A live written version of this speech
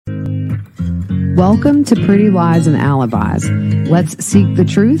Welcome to Pretty Lies and Alibis. Let's seek the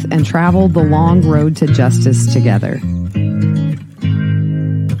truth and travel the long road to justice together.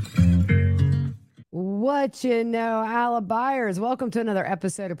 What you know, Alibiers. Welcome to another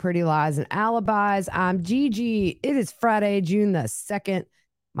episode of Pretty Lies and Alibis. I'm Gigi. It is Friday, June the 2nd.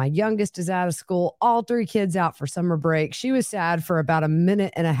 My youngest is out of school. All three kids out for summer break. She was sad for about a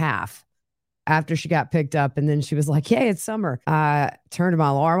minute and a half after she got picked up. And then she was like, yay, it's summer. I turned my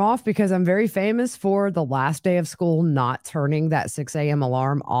alarm off because I'm very famous for the last day of school not turning that 6 a.m.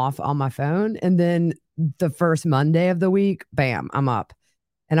 alarm off on my phone. And then the first Monday of the week, bam, I'm up.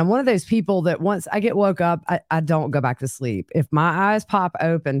 And I'm one of those people that once I get woke up, I don't go back to sleep. If my eyes pop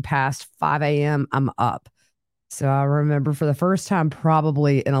open past 5 a.m., I'm up. So I remember for the first time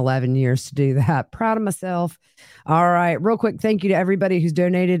probably in 11 years to do that. Proud of myself. All right, real quick, thank you to everybody who's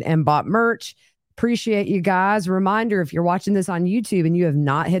donated and bought merch. Appreciate you guys. Reminder, if you're watching this on YouTube and you have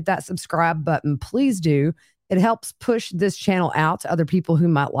not hit that subscribe button, please do. It helps push this channel out to other people who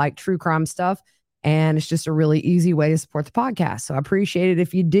might like true crime stuff. And it's just a really easy way to support the podcast. So I appreciate it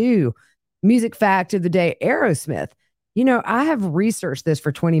if you do. Music fact of the day, Aerosmith. You know, I have researched this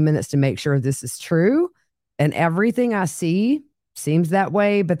for 20 minutes to make sure this is true. And everything I see seems that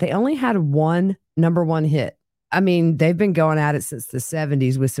way, but they only had one number one hit. I mean, they've been going at it since the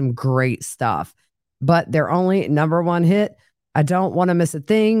 70s with some great stuff, but their only number one hit, I Don't Want to Miss a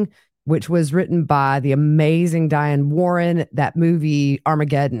Thing, which was written by the amazing Diane Warren, that movie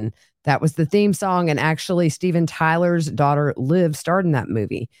Armageddon. That was the theme song, and actually Steven Tyler's daughter Liv starred in that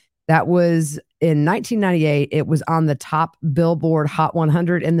movie. That was in 1998. It was on the top Billboard Hot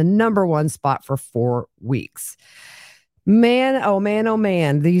 100 and the number one spot for 4 weeks. Man, oh man, oh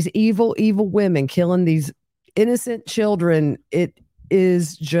man. These evil, evil women killing these innocent children. It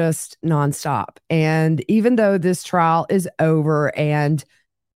is just nonstop. And even though this trial is over and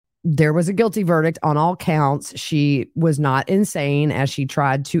there was a guilty verdict on all counts, she was not insane as she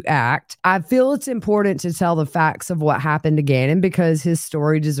tried to act. I feel it's important to tell the facts of what happened to Gannon because his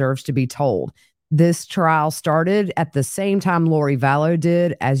story deserves to be told. This trial started at the same time Lori Vallow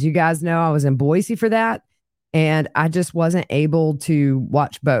did. As you guys know, I was in Boise for that, and I just wasn't able to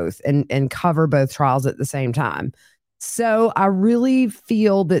watch both and cover both trials at the same time. So I really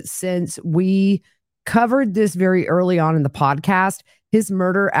feel that since we covered this very early on in the podcast, his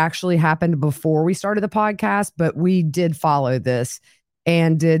murder actually happened before we started the podcast, but we did follow this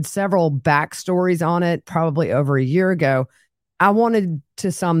and did several backstories on it probably over a year ago. I wanted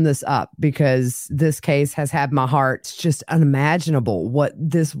to sum this up because this case has had my heart. It's just unimaginable what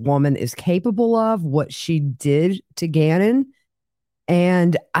this woman is capable of, what she did to Gannon.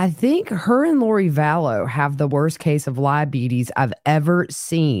 And I think her and Lori Vallow have the worst case of diabetes I've ever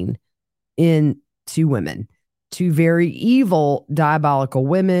seen in two women. Two very evil, diabolical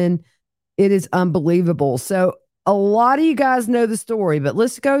women. It is unbelievable. So a lot of you guys know the story, but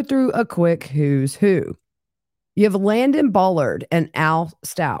let's go through a quick who's who. You have Landon Bullard and Al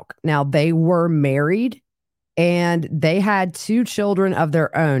Stauch. Now, they were married and they had 2 children of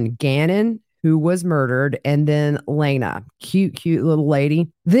their own. Gannon, who was murdered, and then Lena, cute, cute little lady.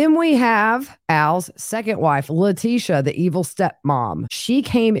 Then we have Al's second wife, Letecia, the evil stepmom. She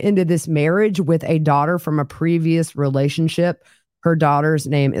came into this marriage with a daughter from a previous relationship. Her daughter's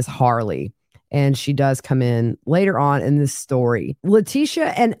name is Harley, and she does come in later on in this story.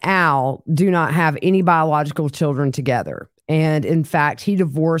 Letecia and Al do not have any biological children together. And in fact, he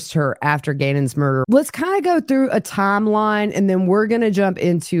divorced her after Gannon's murder. Let's kind of go through a timeline, and then we're going to jump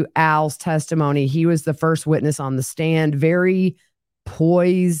into Al's testimony. He was the first witness on the stand, very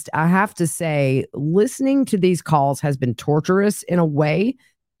poised. I have to say, listening to these calls has been torturous in a way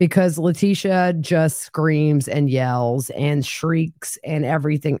because Letecia just screams and yells and shrieks and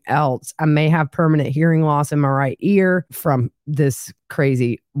everything else. I may have permanent hearing loss in my right ear from this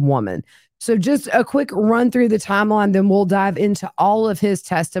crazy woman. So just a quick run through the timeline, then we'll dive into all of his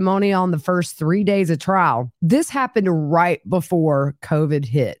testimony on the first 3 days of trial. This happened right before COVID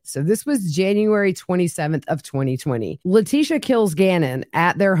hit. So this was January 27th of 2020. Letecia kills Gannon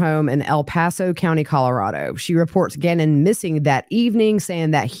at their home in El Paso County, Colorado. She reports Gannon missing that evening, saying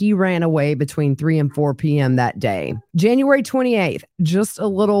that he ran away between 3 and 4 p.m. that day. January 28th, just a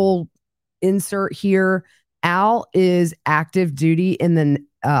little insert here. Al is active duty in the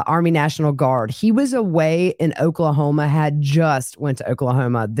Army National Guard. He was away in Oklahoma, had just went to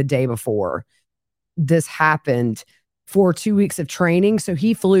Oklahoma the day before this happened for 2 weeks of training. So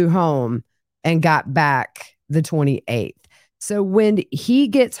he flew home and got back the 28th. So when he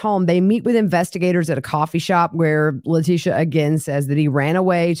gets home, they meet with investigators at a coffee shop where Letecia again says that he ran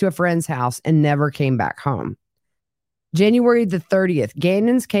away to a friend's house and never came back home. January the 30th,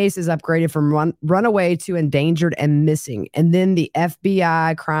 Gannon's case is upgraded from runaway to endangered and missing. And then the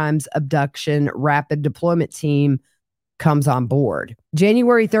FBI Crimes Abduction Rapid Deployment Team comes on board.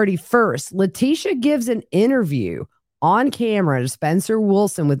 January 31st, Letecia gives an interview on camera to Spencer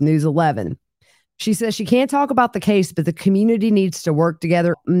Wilson with News 11. She says she can't talk about the case, but the community needs to work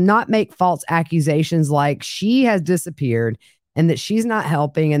together, not make false accusations like she has disappeared and that she's not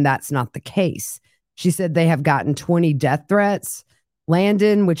helping, and that's not the case. She said they have gotten 20 death threats.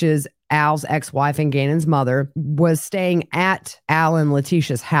 Landon, which is Al's ex-wife and Gannon's mother, was staying at Al and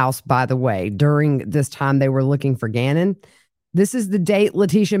Letecia's house, by the way, during this time they were looking for Gannon. This is the date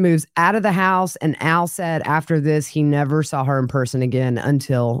Letecia moves out of the house, and Al said after this, he never saw her in person again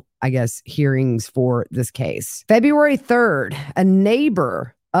until, I guess, hearings for this case. February 3rd, a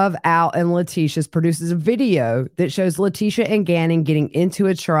neighbor of Al and Letecia's produces a video that shows Letecia and Gannon getting into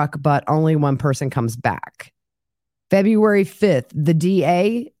a truck, but only one person comes back. February 5th, the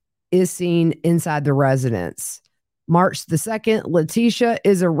DA is seen inside the residence. March the 2nd, Letecia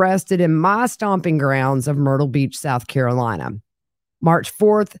is arrested in my stomping grounds of Myrtle Beach, South Carolina. March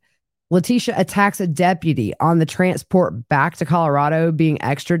 4th, Letecia attacks a deputy on the transport back to Colorado being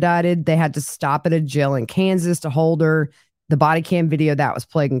extradited. They had to stop at a jail in Kansas to hold her. The body cam video that was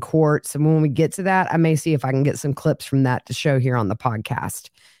played in court. So when we get to that, I may see if I can get some clips from that to show here on the podcast.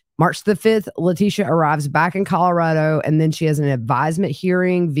 March the 5th, Letecia arrives back in Colorado, and then she has an advisement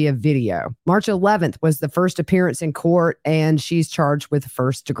hearing via video. March 11th was the first appearance in court, and she's charged with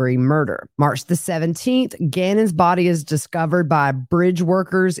first-degree murder. March the 17th, Gannon's body is discovered by bridge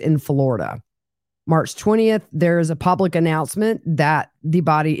workers in Florida. March 20th, there is a public announcement that the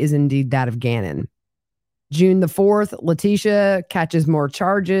body is indeed that of Gannon. June the 4th, Letecia catches more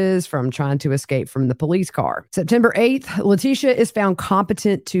charges from trying to escape from the police car. September 8th, Letecia is found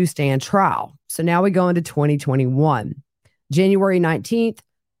competent to stand trial. So now we go into 2021. January 19th,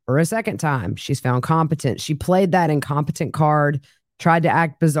 for a second time, she's found competent. She played that incompetent card, tried to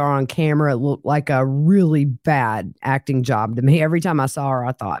act bizarre on camera. It looked like a really bad acting job to me. Every time I saw her,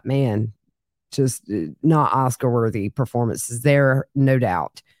 I thought, man, just not Oscar-worthy performances there, no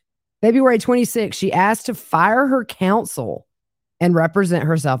doubt. February 26th, she asked to fire her counsel and represent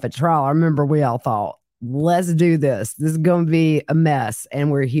herself at trial. I remember we all thought, let's do this. This is going to be a mess, and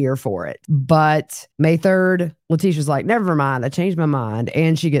we're here for it. But May 3rd, Letecia's like, never mind, I changed my mind,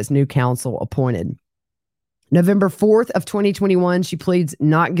 and she gets new counsel appointed. November 4th of 2021, she pleads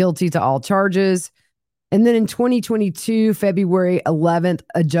not guilty to all charges. And then in 2022, February 11th,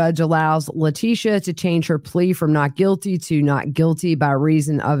 a judge allows Letecia to change her plea from not guilty to not guilty by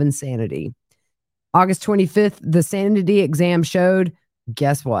reason of insanity. August 25th, the sanity exam showed,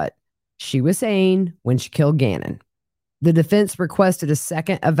 guess what? She was sane when she killed Gannon. The defense requested a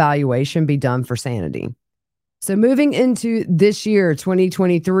second evaluation be done for sanity. So moving into this year,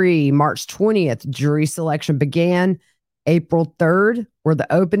 2023, March 20th, jury selection began. April 3rd were the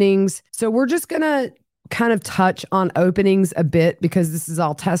openings. So we're just going to kind of touch on openings a bit because this is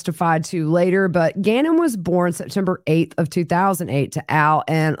all testified to later. But Gannon was born September 8th of 2008 to Al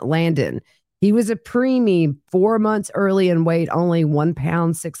and Landon. He was a preemie 4 months early and weighed only 1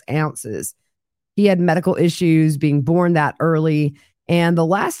 pound, 6 ounces. He had medical issues being born that early, and the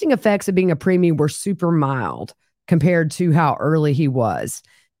lasting effects of being a preemie were super mild compared to how early he was.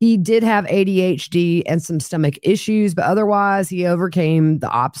 He did have ADHD and some stomach issues, but otherwise he overcame the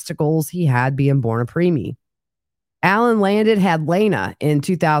obstacles he had being born a preemie. Alan Landon had Lena in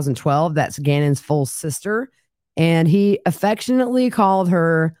 2012. That's Gannon's full sister. And he affectionately called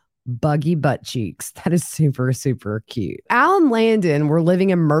her Buggy Butt Cheeks. That is super, super cute. Al and Landon were living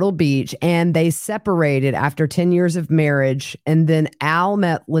in Myrtle Beach, and they separated after 10 years of marriage. And then Al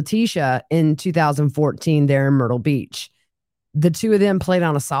met Letecia in 2014 there in Myrtle Beach. The two of them played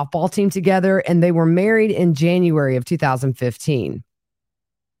on a softball team together, and they were married in January of 2015.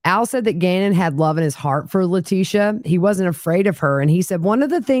 Al said that Gannon had love in his heart for Letecia. He wasn't afraid of her. And he said one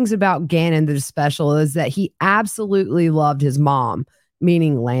of the things about Gannon that is special is that he absolutely loved his mom,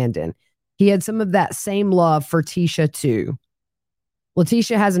 meaning Landon. He had some of that same love for Tecia too.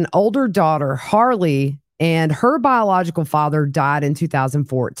 Letecia has an older daughter, Harley, and her biological father died in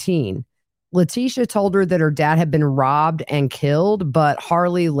 2014. Letecia told her that her dad had been robbed and killed, but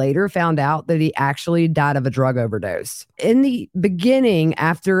Harley later found out that he actually died of a drug overdose. In the beginning,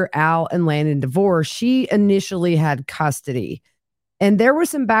 after Al and Landon divorced, she initially had custody. And there was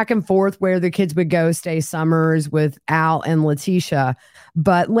some back and forth where the kids would go stay summers with Al and Letecia,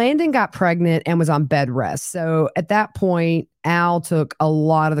 but Landon got pregnant and was on bed rest. So at that point, Al took a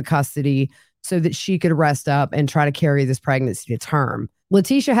lot of the custody so that she could rest up and try to carry this pregnancy to term.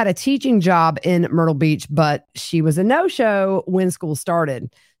 Letecia had a teaching job in Myrtle Beach, but she was a no-show when school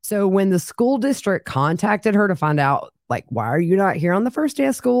started. So when the school district contacted her to find out, like, why are you not here on the first day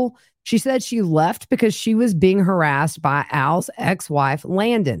of school? She said she left because she was being harassed by Al's ex-wife,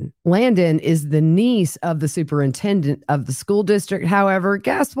 Landon. Landon is the niece of the superintendent of the school district. However,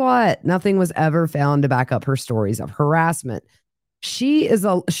 guess what? Nothing was ever found to back up her stories of harassment. She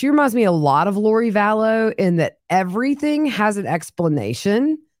reminds me a lot of Lori Vallow in that everything has an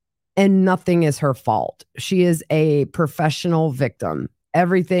explanation and nothing is her fault. She is a professional victim.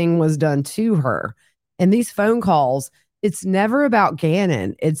 Everything was done to her. And these phone calls, it's never about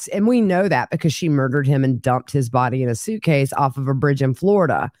Gannon. And we know that because she murdered him and dumped his body in a suitcase off of a bridge in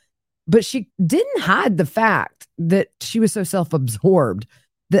Florida. But she didn't hide the fact that she was so self-absorbed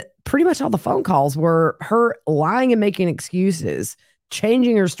that pretty much all the phone calls were her lying and making excuses,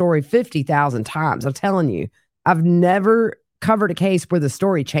 changing her story 50,000 times. I'm telling you, I've never covered a case where the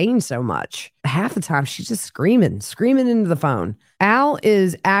story changed so much. Half the time, she's just screaming into the phone. Al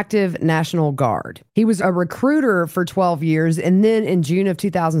is active National Guard. He was a recruiter for 12 years, and then in June of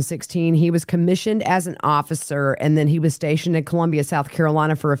 2016, he was commissioned as an officer, and then he was stationed in Columbia, South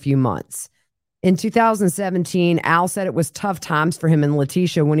Carolina for a few months. In 2017, Al said it was tough times for him and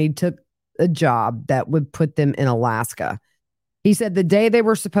Letecia when he took a job that would put them in Alaska. He said the day they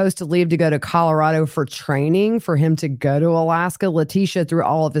were supposed to leave to go to Colorado for training for him to go to Alaska, Letecia threw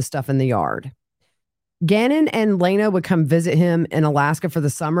all of his stuff in the yard. Gannon and Lena would come visit him in Alaska for the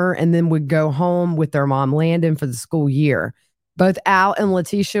summer and then would go home with their mom, Landon, for the school year. Both Al and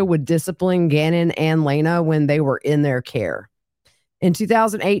Letecia would discipline Gannon and Lena when they were in their care. In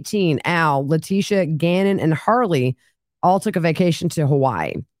 2018, Al, Letecia, Gannon, and Harley all took a vacation to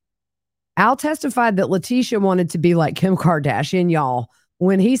Hawaii. Al testified that Letecia wanted to be like Kim Kardashian, y'all.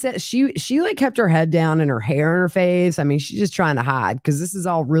 When he said she like kept her head down and her hair in her face. I mean, she's just trying to hide because this is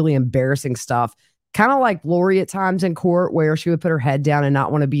all really embarrassing stuff. Kind of like Lori at times in court where she would put her head down and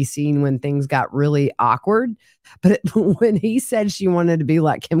not want to be seen when things got really awkward. But when he said she wanted to be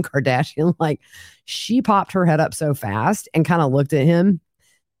like Kim Kardashian, like she popped her head up so fast and kind of looked at him.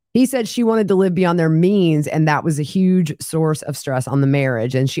 He said she wanted to live beyond their means, and that was a huge source of stress on the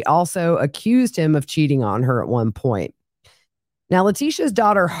marriage. And she also accused him of cheating on her at one point. Now, Letecia's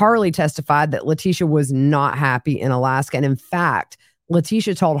daughter, Harley, testified that Letecia was not happy in Alaska. And in fact,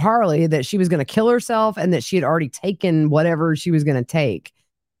 Letecia told Harley that she was going to kill herself and that she had already taken whatever she was going to take.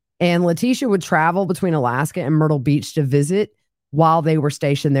 And Letecia would travel between Alaska and Myrtle Beach to visit while they were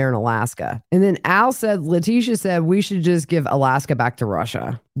stationed there in Alaska. And then Letecia said, we should just give Alaska back to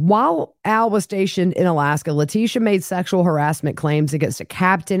Russia. While Al was stationed in Alaska, Letecia made sexual harassment claims against a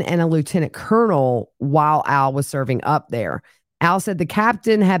captain and a lieutenant colonel while Al was serving up there. Al said the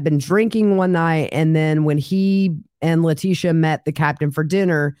captain had been drinking one night, and then when he and Letecia met the captain for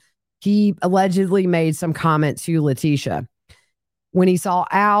dinner, he allegedly made some comment to Letecia. When he saw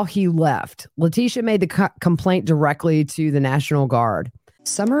Al, he left. Letecia made the complaint directly to the National Guard.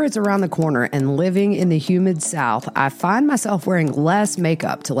 Summer is around the corner, and living in the humid South, I find myself wearing less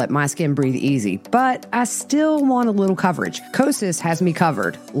makeup to let my skin breathe easy, but I still want a little coverage. Kosas has me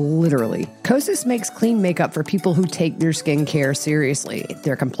covered, literally. Kosas makes clean makeup for people who take their skincare seriously.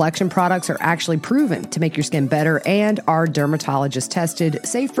 Their complexion products are actually proven to make your skin better and are dermatologist tested,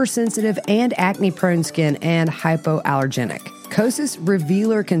 safe for sensitive and acne-prone skin, and hypoallergenic. Kosas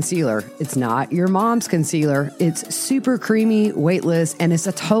Revealer Concealer. It's not your mom's concealer. It's super creamy, weightless, and it's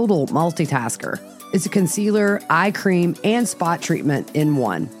a total multitasker. It's a concealer, eye cream, and spot treatment in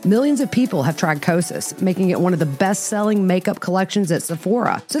one. Millions of people have tried Kosas, making it one of the best-selling makeup collections at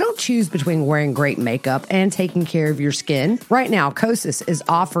Sephora. So don't choose between wearing great makeup and taking care of your skin. Right now, Kosas is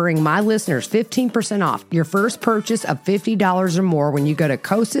offering my listeners 15% off your first purchase of $50 or more when you go to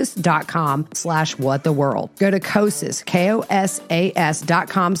kosas.com/whattheworld. Go to Kosas,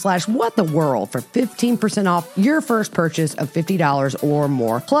 KOSAS.com/whattheworld for 15% off your first purchase of $50 or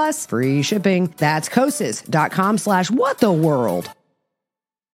more, plus free shipping. That's kosas.com/whattheworld.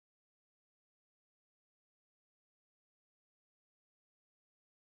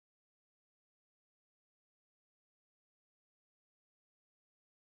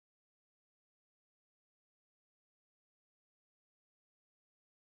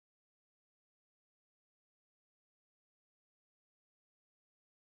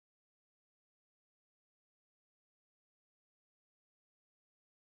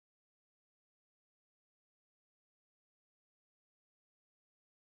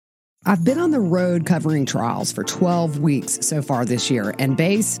 I've been on the road covering trials for 12 weeks so far this year, and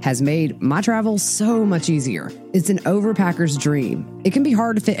Base has made my travel so much easier. It's an overpacker's dream. It can be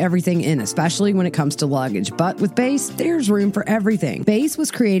hard to fit everything in, especially when it comes to luggage, but with Base, there's room for everything. Base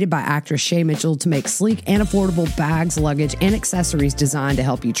was created by actress Shay Mitchell to make sleek and affordable bags, luggage, and accessories designed to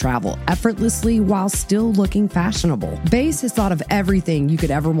help you travel effortlessly while still looking fashionable. Base has thought of everything you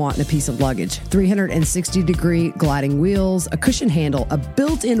could ever want in a piece of luggage. 360-degree gliding wheels, a cushion handle, a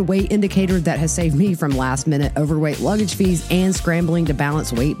built-in weight indicator that has saved me from last-minute overweight luggage fees and scrambling to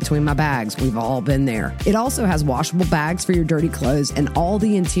balance weight between my bags. We've all been there. It also has washable bags for your dirty clothes and all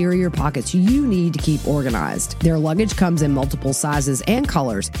the interior pockets you need to keep organized. Their luggage comes in multiple sizes and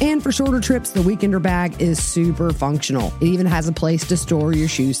colors, and for shorter trips, the Weekender bag is super functional. It even has a place to store your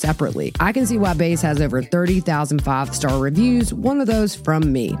shoes separately. I can see why Base has over 30,000 five-star reviews, one of those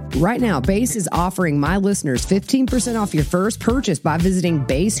from me. Right now, Base is offering my listeners 15% off your first purchase by visiting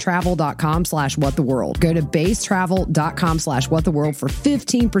basetravel.com/whattheworld. Go to basetravel.com/whattheworld for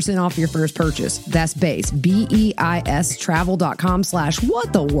 15% off your first purchase. That's Base, BEIS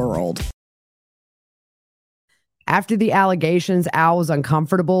travel.com/whattheworld. After the allegations, Al was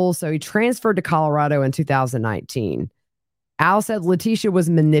uncomfortable, so he transferred to Colorado in 2019. Al said Letecia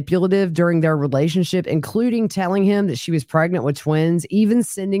was manipulative during their relationship, including telling him that she was pregnant with twins, even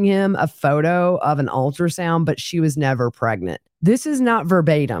sending him a photo of an ultrasound, but she was never pregnant. This is not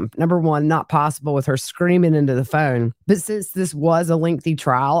verbatim. Number one, not possible with her screaming into the phone. But since this was a lengthy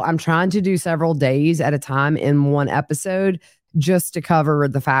trial, I'm trying to do several days at a time in one episode just to cover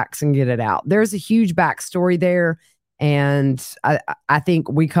the facts and get it out. There's a huge backstory there, and I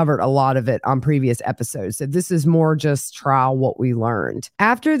think we covered a lot of it on previous episodes. So this is more just trial what we learned.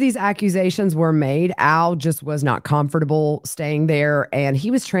 After these accusations were made, Al just was not comfortable staying there, and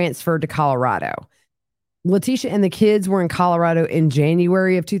he was transferred to Colorado. Letecia and the kids were in Colorado in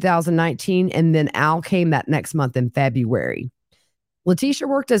January of 2019, and then Al came that next month in February. Letecia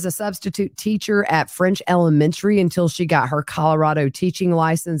worked as a substitute teacher at French Elementary until she got her Colorado teaching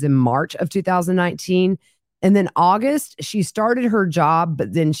license in March of 2019. And then August, she started her job,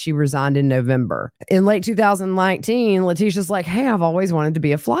 but then she resigned in November. In late 2019, Letecia's like, hey, I've always wanted to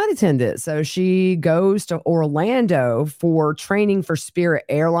be a flight attendant. So she goes to Orlando for training for Spirit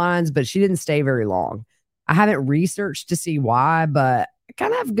Airlines, but she didn't stay very long. I haven't researched to see why, but I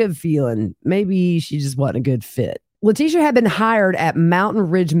kind of have a good feeling maybe she just wasn't a good fit. Letecia had been hired at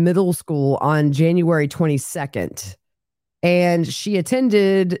Mountain Ridge Middle School on January 22nd, and she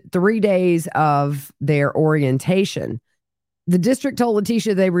attended 3 days of their orientation. The district told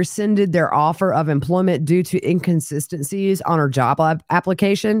Letecia they rescinded their offer of employment due to inconsistencies on her job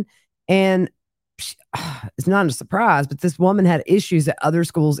application. And it's not a surprise, but this woman had issues at other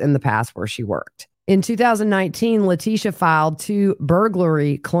schools in the past where she worked. In 2019, Letecia filed 2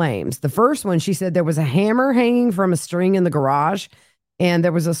 burglary claims. The first one, she said there was a hammer hanging from a string in the garage, and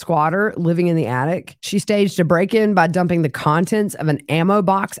there was a squatter living in the attic. She staged a break-in by dumping the contents of an ammo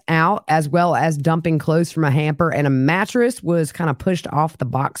box out, as well as dumping clothes from a hamper, and a mattress was kind of pushed off the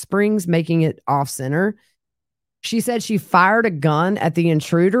box springs, making it off-center. She said she fired a gun at the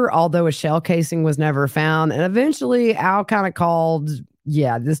intruder, although a shell casing was never found. And eventually, Al kind of called,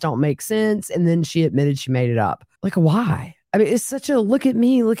 yeah, this don't make sense. And then she admitted she made it up. Like, why? I mean, it's such a look at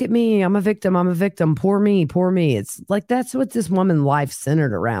me. I'm a victim. Poor me. It's like, that's what this woman's life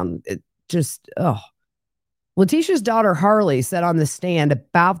centered around. It just, Letecia's daughter, Harley, said on the stand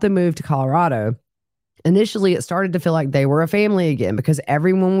about the move to Colorado, initially it started to feel like they were a family again because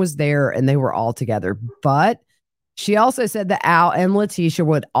everyone was there and they were all together. But she also said that Al and Letecia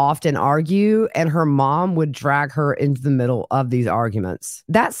would often argue, and her mom would drag her into the middle of these arguments.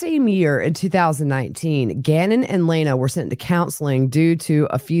 That same year, in 2019, Gannon and Lena were sent to counseling due to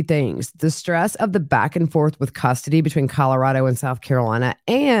a few things: the stress of the back and forth with custody between Colorado and South Carolina,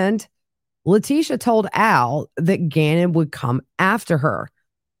 and Letecia told Al that Gannon would come after her.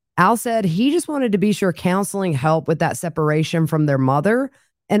 Al said he just wanted to be sure counseling helped with that separation from their mother,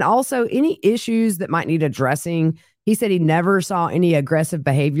 and also any issues that might need addressing. He said he never saw any aggressive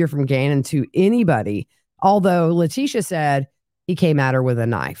behavior from Gannon to anybody, although Letecia said he came at her with a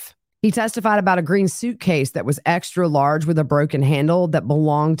knife. He testified about a green suitcase that was extra large with a broken handle that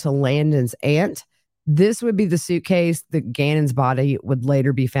belonged to Landon's aunt. This would be the suitcase that Gannon's body would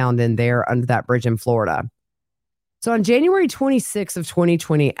later be found in there under that bridge in Florida. So on January 26th of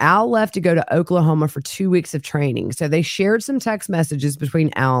 2020, Al left to go to Oklahoma for 2 weeks of training. So they shared some text messages between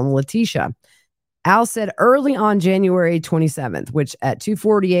Al and Letecia. Al said early on January 27th, which at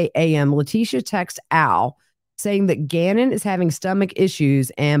 2:48 a.m., Letecia texts Al saying that Gannon is having stomach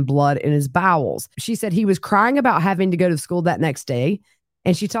issues and blood in his bowels. She said he was crying about having to go to school that next day.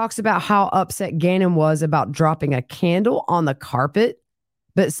 And she talks about how upset Gannon was about dropping a candle on the carpet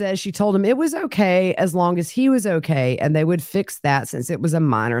but says she told him it was okay as long as he was okay and they would fix that since it was a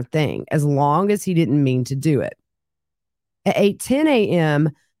minor thing, as long as he didn't mean to do it. At 8:10 a.m.,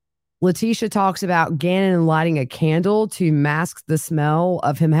 Letecia talks about Gannon lighting a candle to mask the smell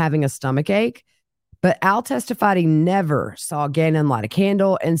of him having a stomach ache. But Al testified he never saw Gannon light a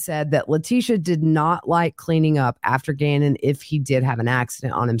candle and said that Letecia did not like cleaning up after Gannon if he did have an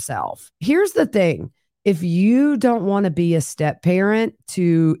accident on himself. Here's the thing. If you don't want to be a step parent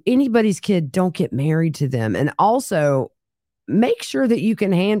to anybody's kid, don't get married to them. And also make sure that you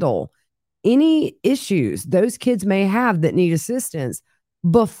can handle any issues those kids may have that need assistance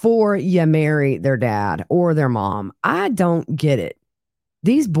before you marry their dad or their mom. I don't get it.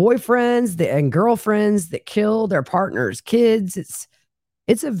 These boyfriends and girlfriends that kill their partner's kids,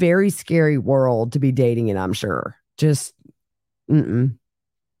 it's a very scary world to be dating in, I'm sure. Just,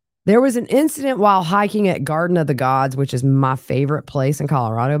 There was an incident while hiking at Garden of the Gods, which is my favorite place in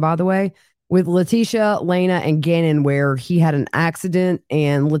Colorado, by the way, with Letecia, Lena, and Gannon, where he had an accident,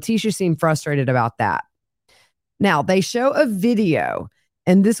 and Letecia seemed frustrated about that. Now, they show a video,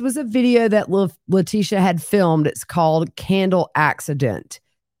 and this was a video that Letecia had filmed. It's called Candle Accident.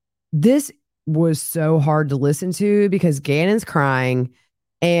 This was so hard to listen to because Gannon's crying,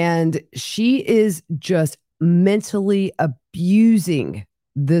 and she is just mentally abusing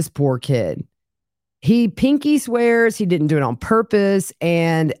this poor kid. He pinky swears he didn't do it on purpose,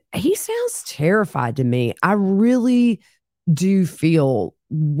 and he sounds terrified to me. I really do feel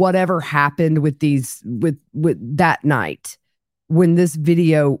whatever happened with that night when this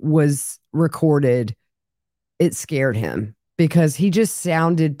video was recorded, it scared him because he just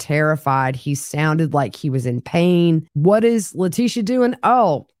sounded terrified. He sounded like he was in pain. What is Letecia doing?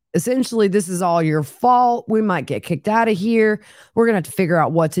 Oh, essentially, this is all your fault. We might get kicked out of here. We're going to have to figure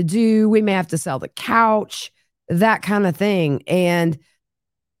out what to do. We may have to sell the couch, that kind of thing. And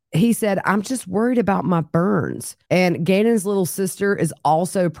he said, I'm just worried about my burns. And Gannon's little sister is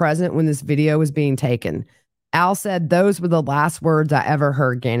also present when this video was being taken. Al said those were the last words I ever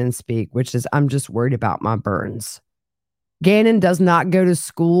heard Gannon speak, which is, I'm just worried about my burns. Gannon does not go to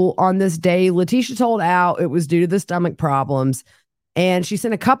school on this day. Letecia told Al it was due to the stomach problems. And she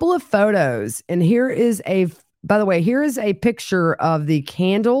sent a couple of photos. And here is by the way, here is a picture of the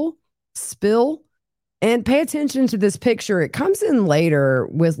candle spill. And pay attention to this picture. It comes in later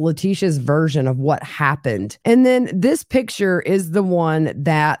with Letecia's version of what happened. And then this picture is the one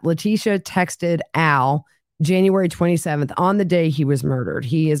that Letecia texted Al January 27th on the day he was murdered.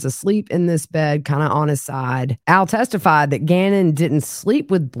 He is asleep in this bed, kind of on his side. Al testified that Gannon didn't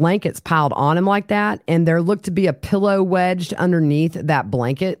sleep with blankets piled on him like that, and there looked to be a pillow wedged underneath that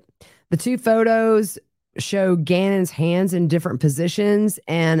blanket. The two photos show Gannon's hands in different positions,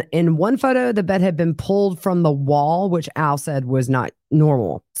 and in one photo, the bed had been pulled from the wall, which Al said was not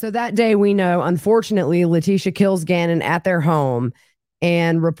normal. So that day, we know, unfortunately, Letecia kills Gannon at their home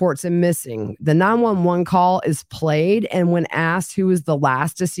and reports him missing. The 911 call is played, and when asked who was the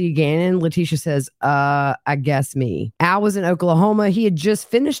last to see Gannon, Letecia says, I guess me. Al was in Oklahoma. He had just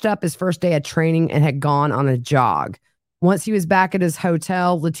finished up his first day of training and had gone on a jog. Once he was back at his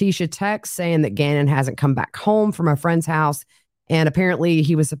hotel, Letecia texts saying that Gannon hasn't come back home from a friend's house, and apparently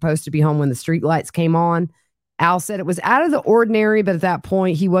he was supposed to be home when the streetlights came on. Al said it was out of the ordinary, but at that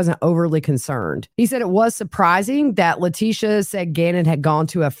point, he wasn't overly concerned. He said it was surprising that Letecia said Gannon had gone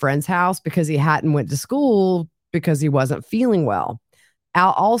to a friend's house because he hadn't went to school because he wasn't feeling well.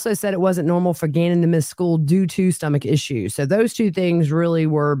 Al also said it wasn't normal for Gannon to miss school due to stomach issues. So those two things really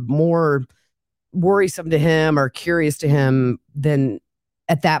were more worrisome to him or curious to him than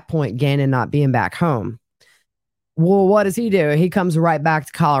at that point Gannon not being back home. Well, what does he do? He comes right back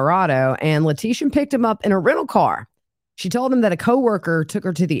to Colorado, and Letecia picked him up in a rental car. She told him that a coworker took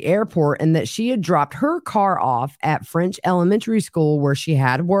her to the airport and that she had dropped her car off at French Elementary School where she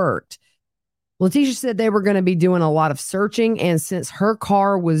had worked. Letecia said they were going to be doing a lot of searching, and since her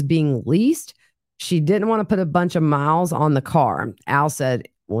car was being leased, she didn't want to put a bunch of miles on the car. Al said,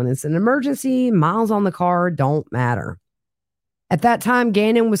 when it's an emergency, miles on the car don't matter. At that time,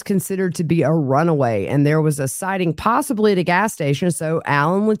 Gannon was considered to be a runaway, and there was a sighting possibly at a gas station, so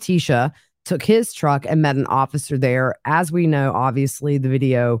Al and Letecia took his truck and met an officer there. As we know, obviously, the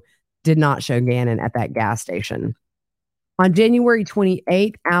video did not show Gannon at that gas station. On January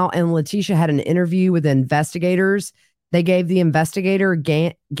 28th, Al and Letecia had an interview with investigators. They gave the investigator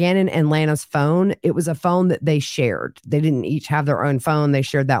Gannon and Lana's phone. It was a phone that they shared. They didn't each have their own phone. They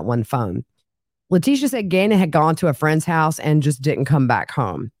shared that one phone. Letecia said Gannon had gone to a friend's house and just didn't come back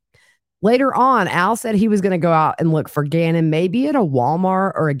home. Later on, Al said he was going to go out and look for Gannon, maybe at a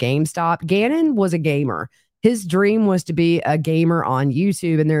Walmart or a GameStop. Gannon was a gamer. His dream was to be a gamer on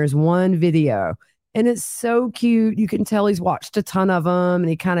YouTube, and there is one video, and it's so cute. You can tell he's watched a ton of them, and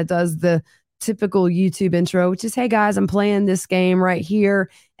he kind of does the typical YouTube intro, which is, "Hey guys, I'm playing this game right here."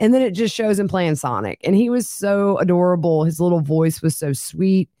 And then it just shows him playing Sonic. And he was so adorable. His little voice was so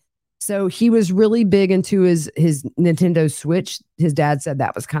sweet. So he was really big into his Nintendo Switch. His dad said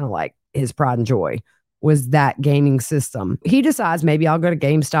that was kind of like his pride and joy, was that gaming system. He decides, maybe I'll go to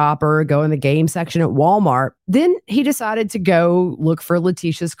GameStop or go in the game section at Walmart. Then he decided to go look for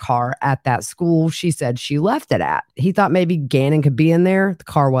Letecia's car at that school she said she left it at. He thought maybe Gannon could be in there. The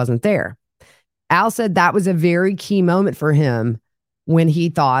car wasn't there. Al said that was a very key moment for him when he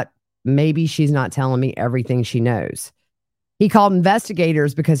thought, maybe she's not telling me everything she knows. He called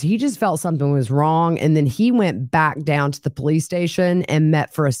investigators because he just felt something was wrong. And then he went back down to the police station and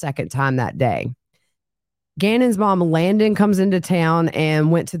met for a second time that day. Gannon's mom, Landon, comes into town and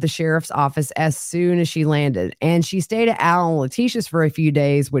went to the sheriff's office as soon as she landed. And she stayed at Al and Letecia's for a few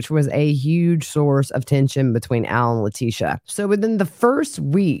days, which was a huge source of tension between Al and Letecia. So within the first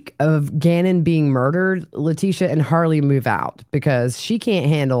week of Gannon being murdered, Letecia and Harley move out because she can't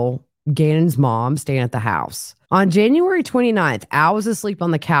handle Gannon's mom staying at the house. On January 29th, Al was asleep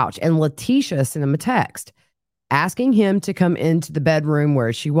on the couch and Letecia sent him a text asking him to come into the bedroom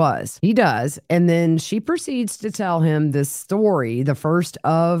where she was. He does. And then she proceeds to tell him this story, the first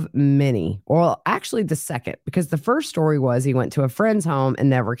of many. Well, actually the second, because the first story was he went to a friend's home and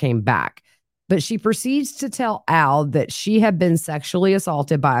never came back. But she proceeds to tell Al that she had been sexually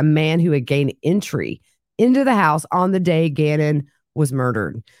assaulted by a man who had gained entry into the house on the day Gannon was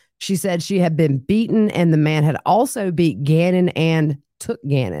murdered. She said she had been beaten and the man had also beat Gannon and took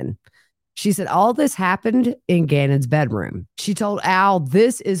Gannon. She said all this happened in Gannon's bedroom. She told Al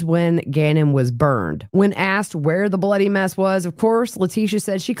this is when Gannon was burned. When asked where the bloody mess was, of course, Letecia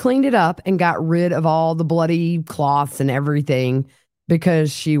said she cleaned it up and got rid of all the bloody cloths and everything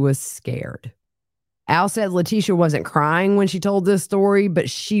because she was scared. Al said Letecia wasn't crying when she told this story, but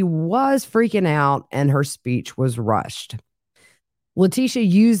she was freaking out and her speech was rushed. Letecia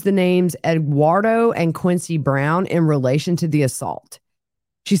used the names Eduardo and Quincy Brown in relation to the assault.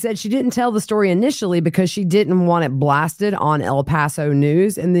 She said she didn't tell the story initially because she didn't want it blasted on El Paso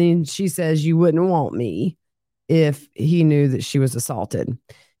News. And then she says, you wouldn't want me if he knew that she was assaulted.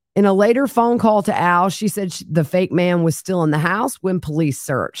 In a later phone call to Al, she said the fake man was still in the house when police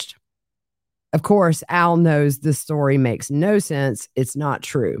searched. Of course, Al knows this story makes no sense. It's not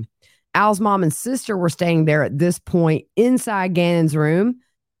true. Al's mom and sister were staying there at this point inside Gannon's room.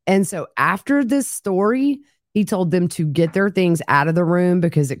 And so after this story, he told them to get their things out of the room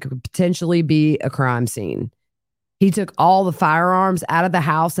because it could potentially be a crime scene. He took all the firearms out of the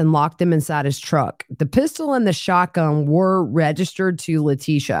house and locked them inside his truck. The pistol and the shotgun were registered to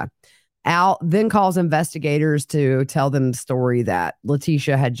Letecia. Al then calls investigators to tell them the story that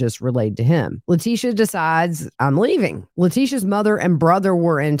Letecia had just relayed to him. Letecia decides, I'm leaving. Letecia's mother and brother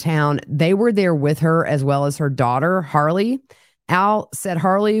were in town. They were there with her as well as her daughter, Harley. Al said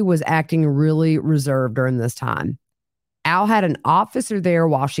Harley was acting really reserved during this time. Al had an officer there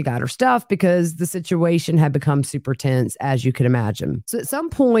while she got her stuff because the situation had become super tense, as you could imagine. So at some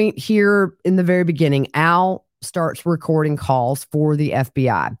point here in the very beginning, Al starts recording calls for the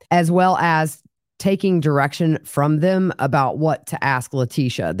FBI, as well as taking direction from them about what to ask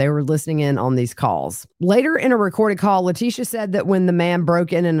Letecia. They were listening in on these calls. Later in a recorded call, Letecia said that when the man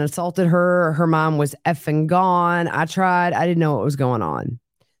broke in and assaulted her, her mom was effing gone. I didn't know what was going on.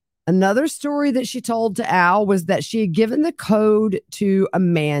 Another story that she told to Al was that she had given the code to a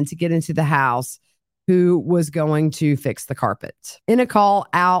man to get into the house who was going to fix the carpet. In a call,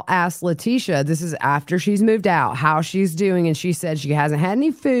 Al asked Letecia, this is after she's moved out, how she's doing. And she said she hasn't had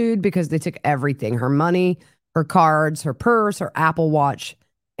any food because they took everything, her money, her cards, her purse, her Apple Watch,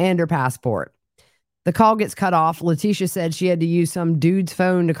 and her passport. The call gets cut off. Letecia said she had to use some dude's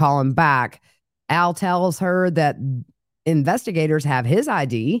phone to call him back. Al tells her that investigators have his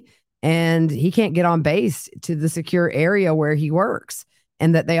ID and he can't get on base to the secure area where he works,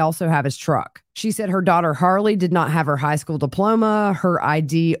 and that they also have his truck. She said her daughter Harley did not have her high school diploma, her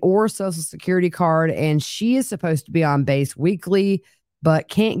ID, or social security card, and she is supposed to be on base weekly, but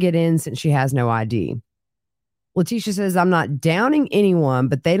can't get in since she has no ID. Letecia says, I'm not downing anyone,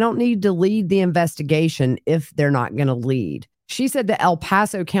 but they don't need to lead the investigation if they're not going to lead. She said that El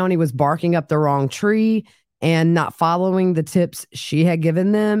Paso County was barking up the wrong tree and not following the tips she had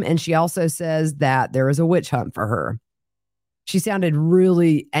given them. And she also says that there was a witch hunt for her. She sounded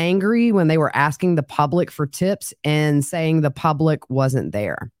really angry when they were asking the public for tips and saying the public wasn't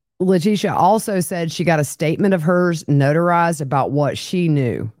there. Letecia also said she got a statement of hers notarized about what she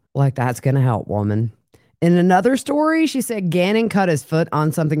knew. Like, that's going to help, woman. In another story, she said Gannon cut his foot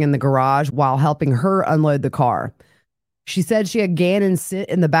on something in the garage while helping her unload the car. She said she had Gannon sit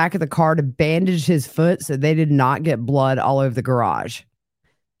in the back of the car to bandage his foot so they did not get blood all over the garage.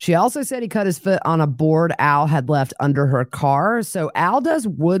 She also said he cut his foot on a board Al had left under her car. So Al does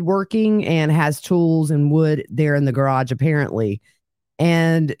woodworking and has tools and wood there in the garage, apparently.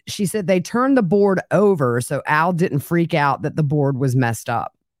 And she said they turned the board over so Al didn't freak out that the board was messed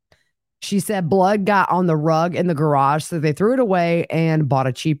up. She said blood got on the rug in the garage, so they threw it away and bought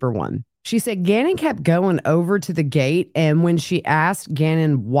a cheaper one. She said Gannon kept going over to the gate, and when she asked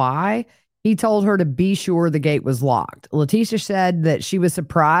Gannon why, he told her to be sure the gate was locked. Letecia said that she was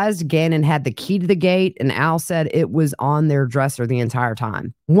surprised Gannon had the key to the gate, and Al said it was on their dresser the entire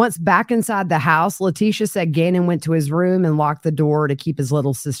time. Once back inside the house, Letecia said Gannon went to his room and locked the door to keep his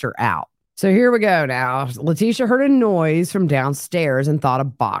little sister out. So here we go now. Letecia heard a noise from downstairs and thought a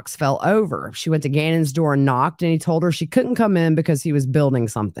box fell over. She went to Gannon's door and knocked, and he told her she couldn't come in because he was building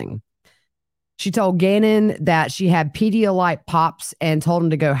something. She told Gannon that she had Pedialyte pops and told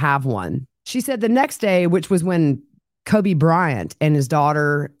him to go have one. She said the next day, which was when Kobe Bryant and his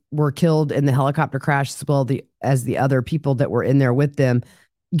daughter were killed in the helicopter crash as well as the other people that were in there with them,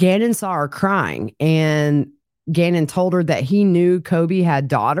 Gannon saw her crying, and Gannon told her that he knew Kobe had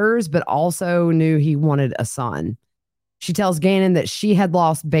daughters, but also knew he wanted a son. She tells Gannon that she had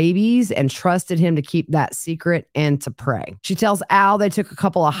lost babies and trusted him to keep that secret and to pray. She tells Al they took a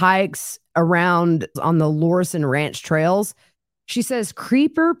couple of hikes around on the Lorison Ranch trails. She says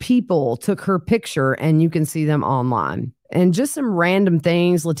creeper people took her picture and you can see them online. And just some random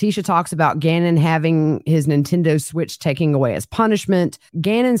things. Letecia talks about Gannon having his Nintendo Switch taking away as punishment.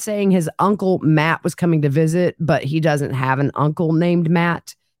 Gannon saying his uncle Matt was coming to visit, but he doesn't have an uncle named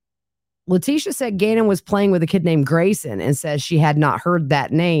Matt. Letecia said Gannon was playing with a kid named Grayson and says she had not heard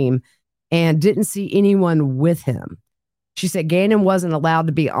that name and didn't see anyone with him. She said Gannon wasn't allowed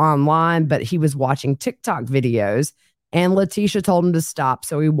to be online, but he was watching TikTok videos, and Letecia told him to stop,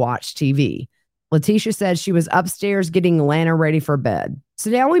 so he watched TV. Letecia said she was upstairs getting Lana ready for bed. So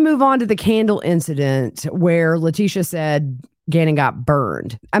now we move on to the candle incident where Letecia said Gannon got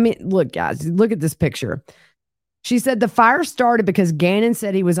burned. I mean, look, guys, look at this picture. She said the fire started because Gannon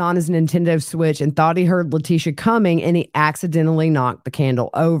said he was on his Nintendo Switch and thought he heard Letecia coming, and he accidentally knocked the candle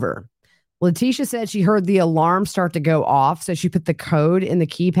over. Letecia said she heard the alarm start to go off, so she put the code in the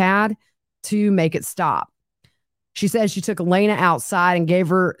keypad to make it stop. She said she took Elena outside and gave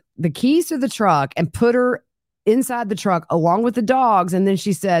her the keys to the truck and put her inside the truck along with the dogs. And then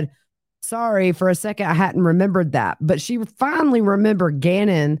she said, sorry, for a second, I hadn't remembered that. But she finally remembered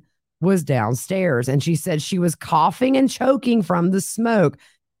Gannon was downstairs. And she said she was coughing and choking from the smoke.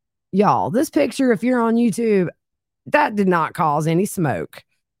 Y'all, this picture, if you're on YouTube, that did not cause any smoke.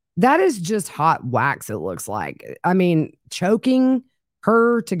 That is just hot wax, it looks like. I mean, choking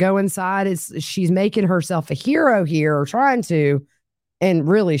her to go inside, she's making herself a hero here, or trying to, and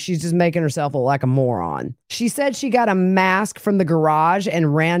really she's just making herself look like a moron. She said she got a mask from the garage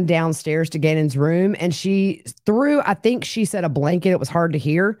and ran downstairs to Gannon's room, and she threw, I think she said, a blanket, it was hard to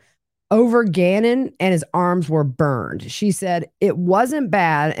hear, over Gannon, and his arms were burned. She said it wasn't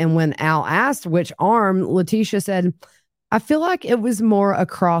bad, and when Al asked which arm, Letecia said, I feel like it was more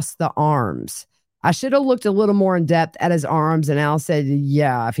across the arms. I should have looked a little more in depth at his arms, and Al said,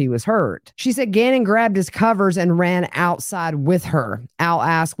 yeah, if he was hurt. She said Gannon grabbed his covers and ran outside with her. Al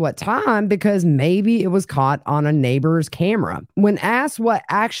asked what time because maybe it was caught on a neighbor's camera. When asked what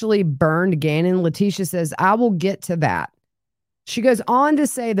actually burned Gannon, Letecia says, I will get to that. She goes on to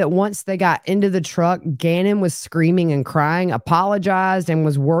say that once they got into the truck, Gannon was screaming and crying, apologized, and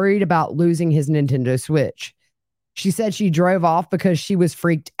was worried about losing his Nintendo Switch. She said she drove off because she was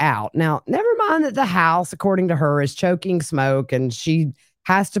freaked out. Now, never mind that the house, according to her, is choking smoke and she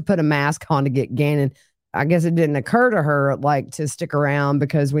has to put a mask on to get Gannon. I guess it didn't occur to her like to stick around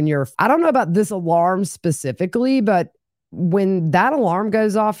because when I don't know about this alarm specifically, but when that alarm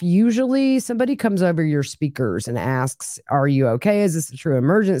goes off, usually somebody comes over your speakers and asks, are you okay? Is this a true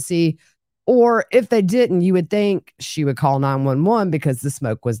emergency? Or if they didn't, you would think she would call 911 because the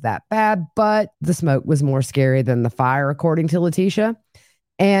smoke was that bad, but the smoke was more scary than the fire, according to Letecia.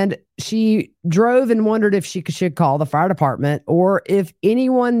 And she drove and wondered if she should call the fire department or if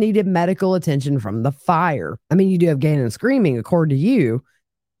anyone needed medical attention from the fire. I mean, you do have Gannon screaming, according to you,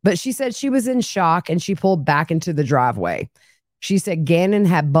 but she said she was in shock and she pulled back into the driveway. She said Gannon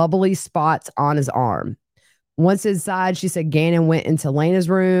had bubbly spots on his arm. Once inside, she said Gannon went into Lena's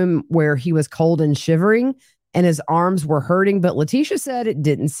room where he was cold and shivering and his arms were hurting, but Letecia said it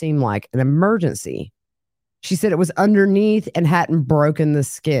didn't seem like an emergency. She said it was underneath and hadn't broken the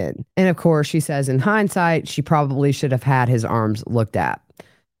skin. And of course, she says in hindsight, she probably should have had his arms looked at.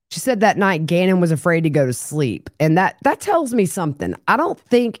 She said that night Gannon was afraid to go to sleep. And that tells me something. I don't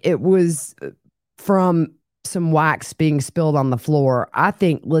think it was from some wax being spilled on the floor. I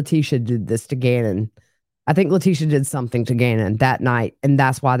think Letecia did this to Gannon. I think Letecia did something to Gannon that night, and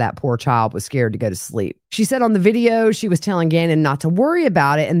that's why that poor child was scared to go to sleep. She said on the video she was telling Gannon not to worry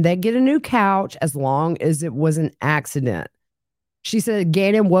about it and they'd get a new couch as long as it was an accident. She said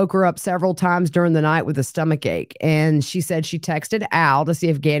Gannon woke her up several times during the night with a stomach ache, and she said she texted Al to see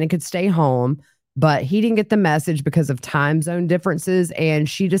if Gannon could stay home, but he didn't get the message because of time zone differences, and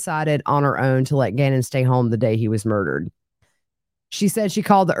she decided on her own to let Gannon stay home the day he was murdered. She said she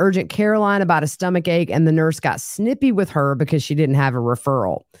called the urgent care line about a stomach ache, and the nurse got snippy with her because she didn't have a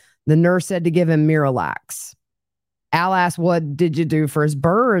referral. The nurse said to give him Miralax. Al asked, what did you do for his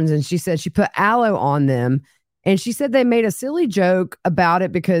burns? And she said she put aloe on them. And she said they made a silly joke about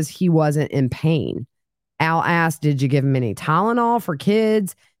it because he wasn't in pain. Al asked, did you give him any Tylenol for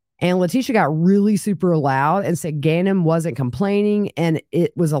kids? And Letecia got really super loud and said Gannon wasn't complaining and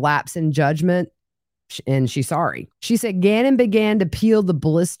it was a lapse in judgment. And she's sorry. She said Gannon began to peel the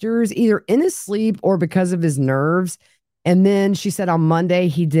blisters either in his sleep or because of his nerves. And then she said on Monday,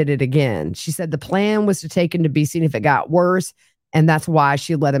 he did it again. She said the plan was to take him to be seen if it got worse. And that's why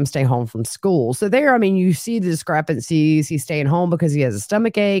she let him stay home from school. So there, I mean, you see the discrepancies. He's staying home because he has a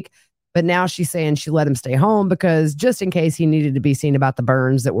stomach ache. But now she's saying she let him stay home because just in case he needed to be seen about the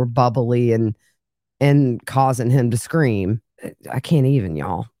burns that were bubbly and causing him to scream. I can't even,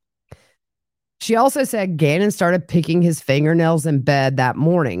 y'all. She also said Gannon started picking his fingernails in bed that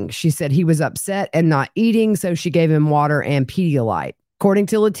morning. She said he was upset and not eating, so she gave him water and Pedialyte. According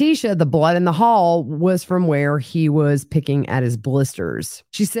to Letecia, the blood in the hall was from where he was picking at his blisters.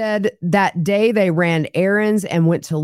 She said that day they ran errands and went to